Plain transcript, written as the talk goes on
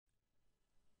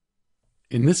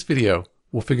In this video,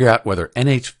 we'll figure out whether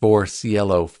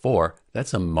NH4ClO4,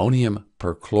 that's ammonium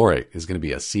perchlorate, is going to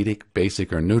be acidic,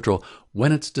 basic, or neutral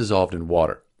when it's dissolved in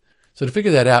water. So to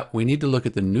figure that out, we need to look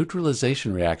at the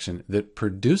neutralization reaction that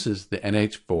produces the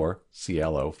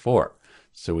NH4ClO4.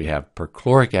 So we have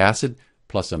perchloric acid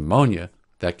plus ammonia.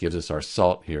 That gives us our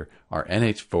salt here, our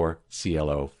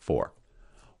NH4ClO4.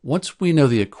 Once we know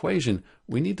the equation,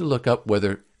 we need to look up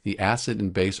whether the acid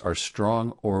and base are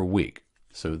strong or weak.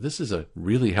 So this is a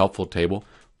really helpful table,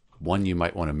 one you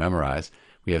might want to memorize.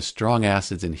 We have strong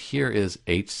acids, and here is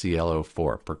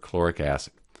HClO4, perchloric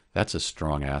acid. That's a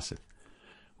strong acid.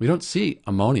 We don't see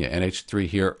ammonia, NH3,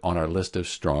 here on our list of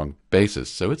strong bases,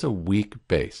 so it's a weak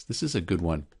base. This is a good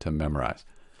one to memorize.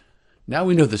 Now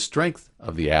we know the strength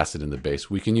of the acid and the base.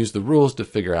 We can use the rules to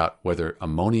figure out whether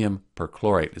ammonium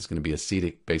perchlorate is going to be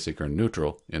acidic, basic, or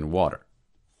neutral in water.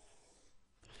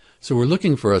 So we're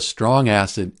looking for a strong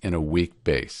acid and a weak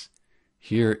base.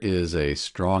 Here is a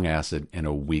strong acid and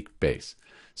a weak base.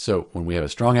 So when we have a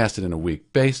strong acid and a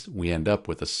weak base, we end up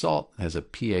with a salt that has a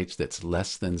pH that's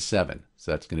less than 7. So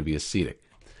that's going to be acidic.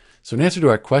 So in answer to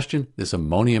our question, this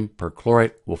ammonium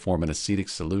perchlorate will form an acidic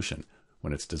solution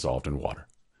when it's dissolved in water.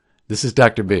 This is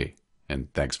Dr. B,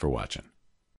 and thanks for watching.